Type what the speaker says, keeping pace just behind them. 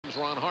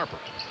comes Ron Harper.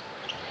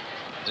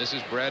 This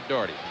is Brad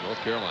Daugherty, North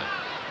Carolina.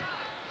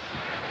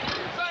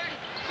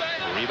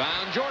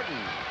 Rebound, Jordan.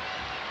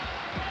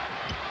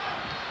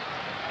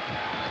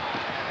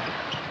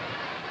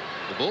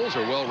 The Bulls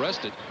are well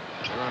rested.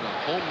 They're on a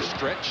home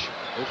stretch.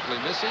 Oakley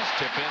misses.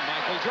 Tip in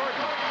Michael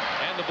Jordan.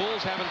 And the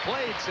Bulls haven't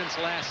played since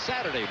last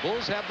Saturday.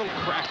 Bulls have the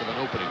crack of an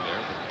opening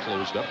there, but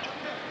closed up.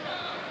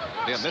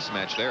 They have a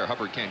mismatch there.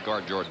 Hubbard can't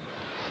guard Jordan.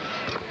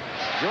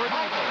 Jordan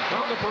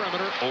from the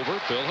perimeter over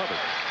Phil Hubbard.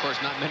 Of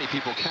course, not many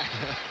people can.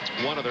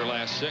 One of their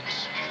last 6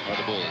 are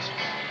the Bulls.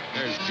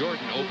 There's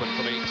Jordan open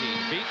from 18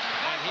 feet,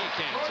 and he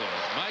cans in.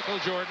 Michael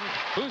Jordan,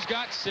 who's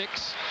got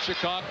 6.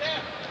 Chicago.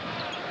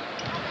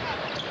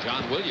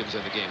 John Williams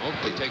in the game.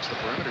 Oakley takes the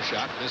perimeter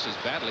shot. Misses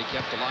badly,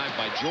 kept alive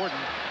by Jordan.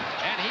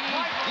 And he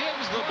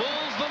gives the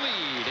Bulls the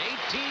lead,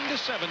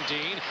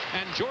 18-17.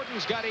 And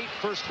Jordan's got 8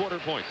 first quarter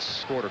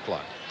points. Quarter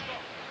clock.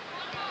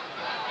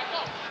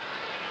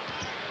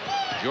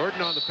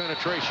 Jordan on the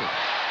penetration.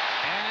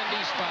 And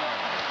he's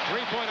fouled.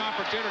 3-point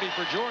opportunity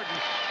for Jordan.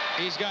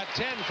 He's got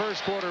 10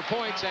 first quarter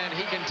points, and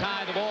he can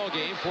tie the ball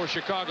game for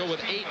Chicago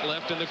with 8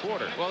 left in the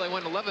quarter. Well, they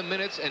went 11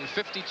 minutes and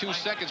 52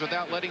 seconds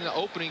without letting the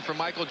opening for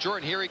Michael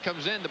Jordan. Here he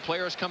comes in. The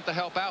players come to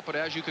help out, but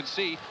as you can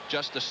see,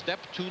 just a step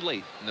too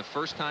late. And the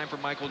first time for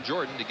Michael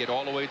Jordan to get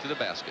all the way to the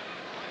basket.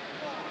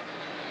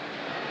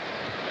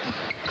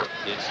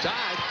 It's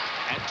tied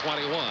at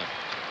 21.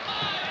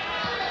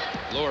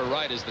 Lower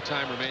right is the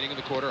time remaining in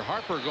the quarter.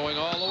 Harper going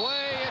all the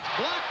way. It's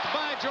blocked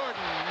by Jordan.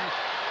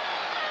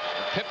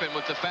 Pippen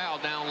with the foul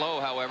down low,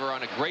 however,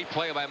 on a great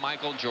play by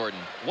Michael Jordan.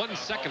 1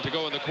 second to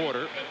go in the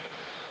quarter.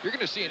 You're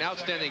going to see an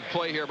outstanding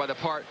play here by the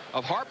part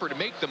of Harper to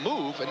make the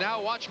move. And now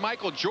watch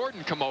Michael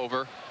Jordan come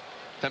over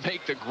to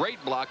make the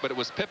great block, but it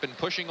was Pippen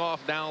pushing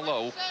off down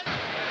low.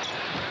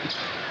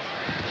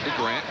 To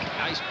Grant.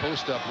 Nice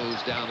post-up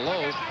moves down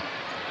low.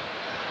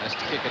 Has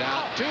to kick it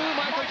out to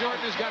Michael Jordan,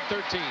 who's got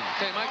 13.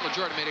 Okay, Michael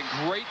Jordan made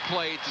a great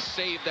play to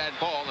save that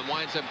ball and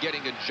winds up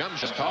getting a jump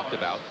shot. Talked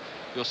about.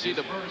 You'll see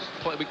the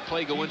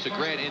play go into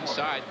Grant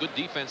inside. Good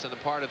defense on the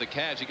part of the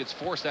Cavs. He gets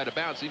forced out of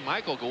bounds. See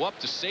Michael go up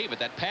to save it.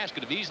 That pass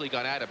could have easily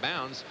gone out of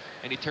bounds,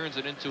 and he turns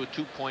it into a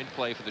 2-point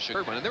play for the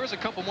Chicago. And there was a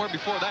couple more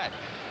before that.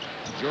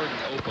 Jordan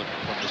open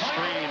from the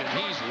screen, and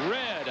he's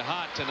red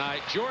hot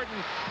tonight. Jordan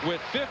with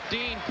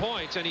 15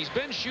 points, and he's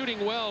been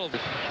shooting well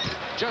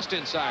just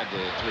inside the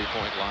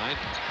 3-point line.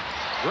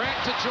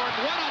 Grant to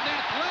Jordan. What an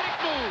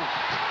athletic move!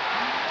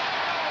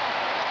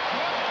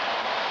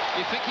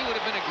 You think he would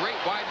have been a great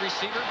wide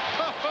receiver?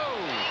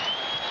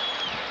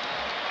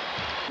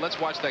 Let's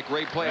watch that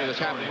great play that's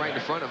happening right in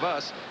front of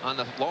us on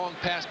the long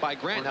pass by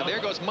Grant. Now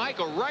there goes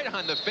Michael right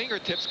on the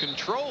fingertips,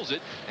 controls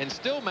it, and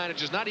still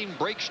manages not even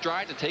break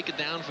stride to take it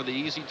down for the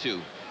easy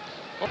 2.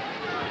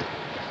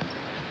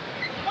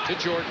 To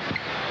Jordan.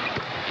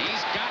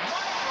 He's got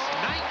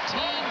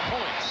 19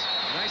 points.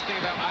 The nice thing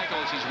about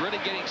Michael is he's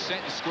really getting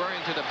set and squaring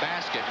to the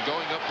basket and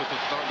going up with a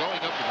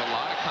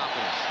lot of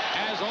confidence.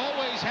 As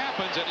always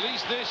happens, at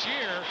least this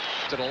year.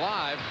 It's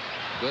alive.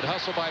 Good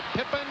hustle by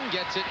Pippen.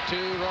 Gets it to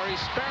Rory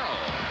Sparrow.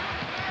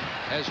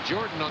 Has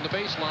Jordan on the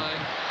baseline.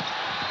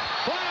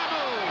 Fire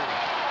move!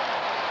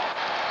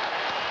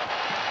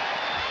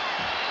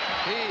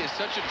 He is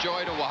such a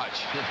joy to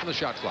watch. The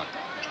shot clock.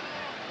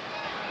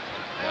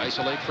 They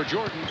isolate for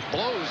Jordan.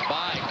 Blows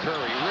by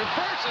Curry.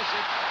 Reverses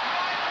it.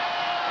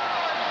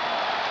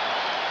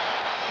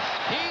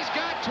 He's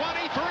got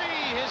 23,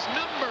 his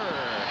number.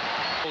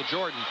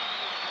 Jordan.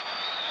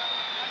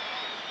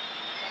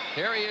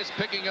 Here he is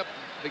picking up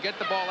to get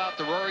the ball out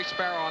to Rory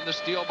Sparrow on the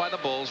steal by the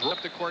Bulls.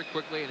 Up the court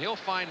quickly, and he'll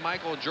find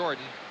Michael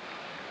Jordan,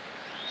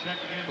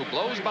 who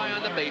blows by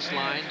on the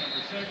baseline.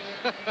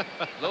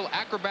 Little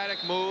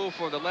acrobatic move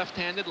for the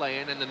left-handed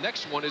lay-in, and the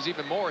next one is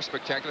even more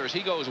spectacular as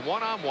he goes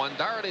one-on-one.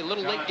 Daugherty a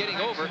little late getting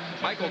over.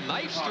 Michael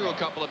knifes through a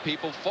couple of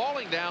people,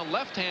 falling down,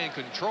 left-hand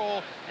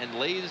control, and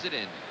lays it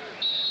in.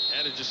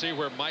 And did you see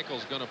where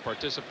Michael's going to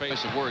participate?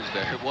 Some words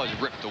there. It was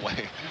ripped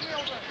away.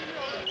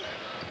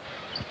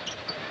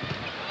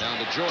 Down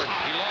to Jordan.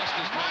 He lost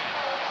his man.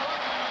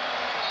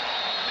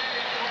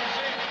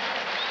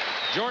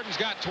 Jordan's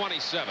got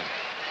 27.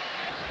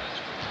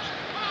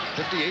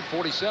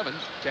 58-47.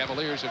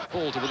 Cavaliers have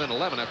pulled to within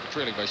 11 after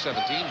trailing by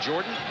 17.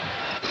 Jordan.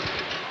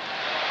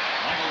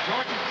 Michael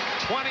Jordan.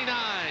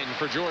 29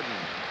 for Jordan.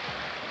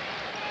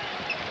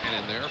 And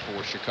in there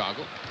for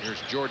Chicago.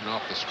 Here's Jordan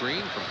off the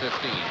screen from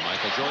 15.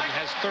 Michael Jordan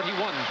has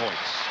 31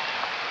 points.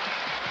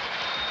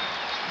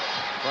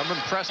 From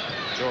impressive.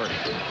 Jordan.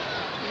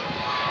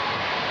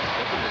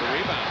 Pippen with a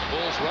rebound.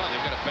 Bulls run.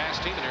 They've got a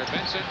fast team in there.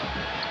 Benson.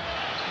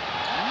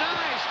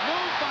 Nice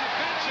move by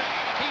Benson.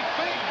 He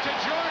faked to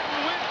Jordan,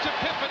 went to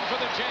Pippen for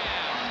the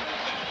jam.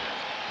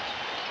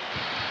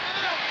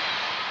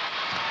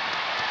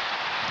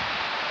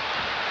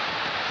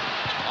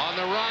 On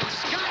the run,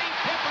 Scottie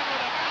Pippen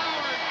with a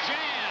power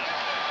jam.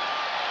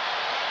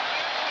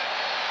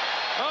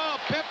 Oh,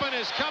 Pippen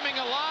is coming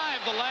alive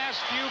the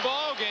last few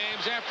ball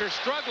games after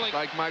struggling.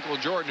 Like Michael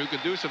Jordan, who can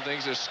do some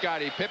things, as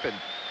Scottie Pippen.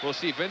 We'll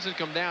see Vincent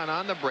come down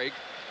on the break.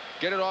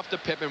 Get it off to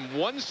Pippen.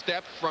 One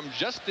step from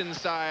just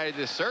inside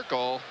the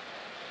circle.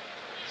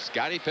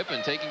 Scottie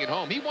Pippen taking it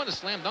home. He won a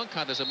slam dunk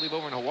contest, I believe,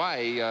 over in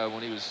Hawaii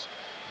when he was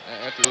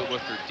after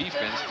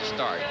defense to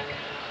start.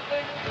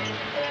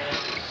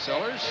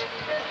 Sellers.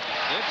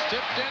 It's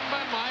tipped in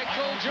by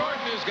Michael Jordan,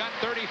 who's got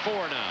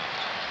 34 now.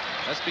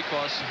 That's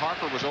because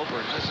Harper was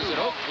open. This is an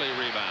Oakley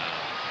rebound.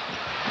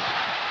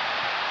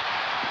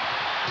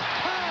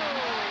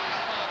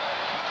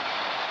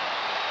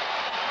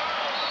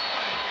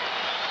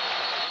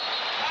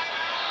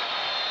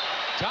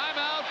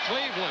 Timeout,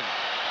 Cleveland.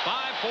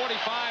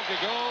 5:45 to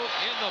go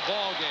in the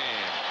ball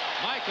game.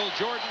 Michael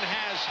Jordan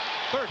has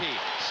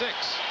 36.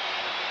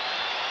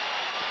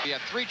 We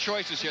have three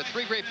choices here,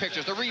 three great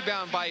pictures. The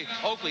rebound by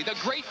Oakley, the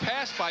great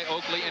pass by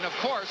Oakley, and of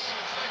course,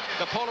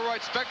 the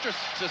Polaroid Spectra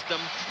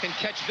system can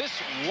catch this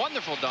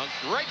wonderful dunk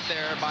right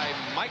there by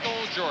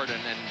Michael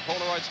Jordan. And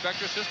Polaroid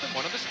Spectra system,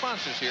 one of the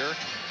sponsors here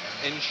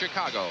in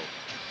Chicago.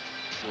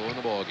 Still in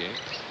the ball game.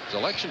 It's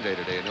election day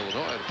today in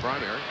Illinois, the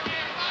primary.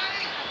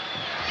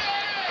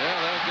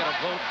 Well, they'll get a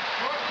vote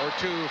or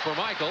two for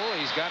Michael.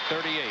 He's got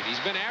 38. He's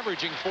been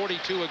averaging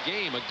 42 a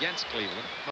game against Cleveland.